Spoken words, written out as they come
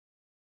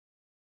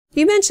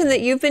You mentioned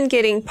that you've been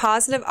getting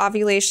positive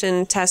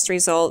ovulation test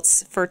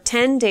results for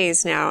 10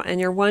 days now,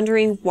 and you're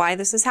wondering why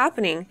this is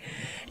happening.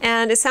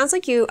 And it sounds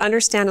like you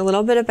understand a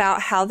little bit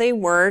about how they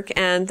work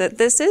and that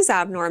this is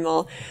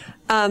abnormal.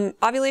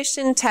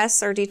 Ovulation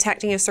tests are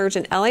detecting a surge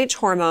in LH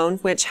hormone,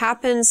 which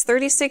happens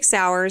 36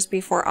 hours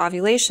before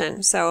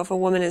ovulation. So if a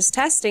woman is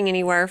testing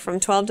anywhere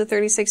from 12 to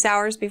 36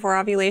 hours before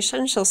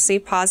ovulation, she'll see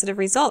positive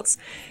results.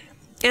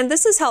 And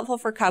this is helpful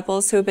for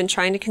couples who have been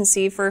trying to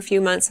conceive for a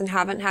few months and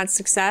haven't had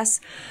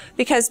success,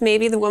 because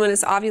maybe the woman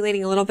is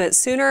ovulating a little bit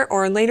sooner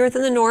or later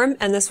than the norm,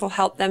 and this will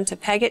help them to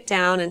peg it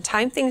down and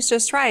time things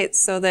just right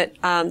so that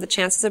the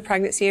chances of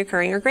pregnancy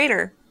occurring are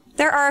greater.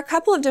 There are a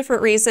couple of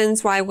different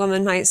reasons why a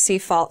woman might see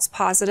false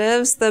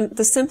positives.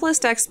 The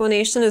simplest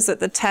explanation is that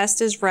the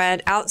test is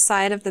read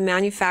outside of the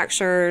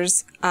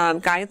manufacturer's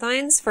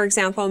guidelines. For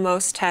example,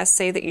 most tests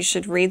say that you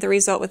should read the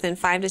result within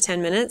 5 to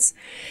 10 minutes,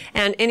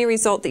 and any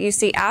result that you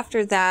see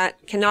after that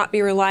cannot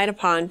be relied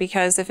upon,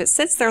 because if it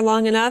sits there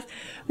long enough,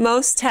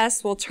 most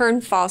tests will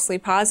turn falsely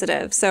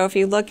positive. So if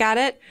you look at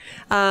it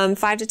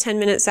 5 to 10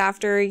 minutes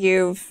after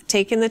you've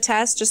taken the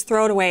test, just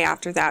throw it away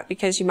after that,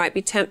 because you might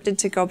be tempted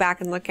to go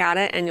back and look at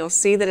it and you'll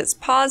see that it's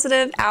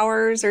positive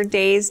hours or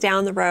days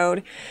down the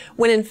road,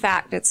 when in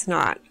fact it's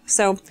not.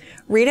 So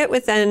read it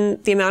within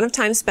the amount of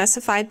time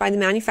specified by the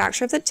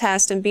manufacturer of the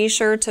test, and be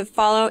sure to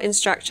follow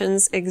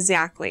instructions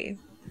exactly.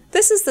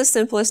 This is the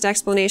simplest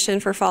explanation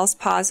for false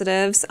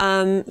positives.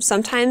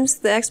 Sometimes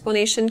the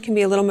explanation can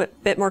be a little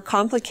bit more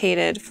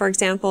complicated. For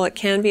example, it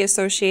can be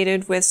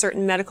associated with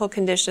certain medical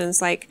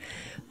conditions like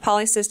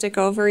polycystic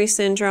ovary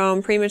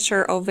syndrome,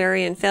 premature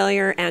ovarian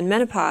failure, and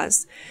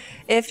menopause.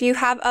 If you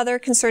have other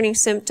concerning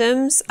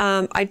symptoms,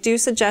 I do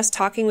suggest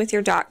talking with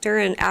your doctor,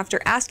 and after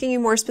asking you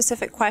more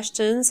specific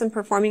questions and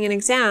performing an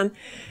exam,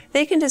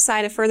 they can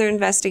decide if further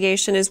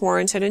investigation is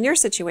warranted in your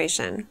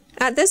situation.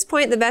 At this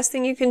point, the best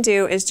thing you can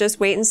do is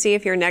just wait and see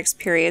if your next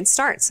period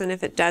starts, and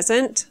if it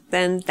doesn't,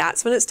 then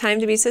that's when it's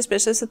time to be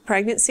suspicious of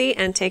pregnancy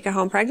and take a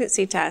home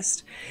pregnancy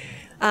test.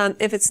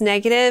 If it's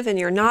negative and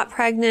you're not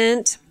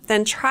pregnant,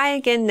 then try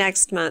again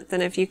next month.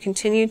 And if you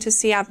continue to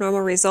see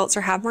abnormal results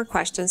or have more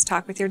questions,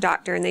 talk with your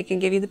doctor, and they can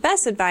give you the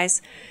best advice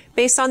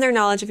based on their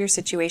knowledge of your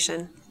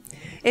situation.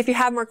 If you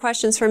have more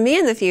questions from me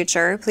in the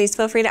future, please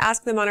feel free to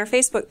ask them on our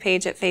Facebook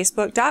page at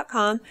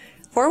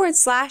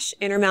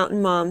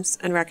facebook.com/InnerMountainMoms,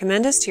 and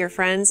recommend us to your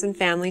friends and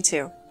family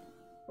too.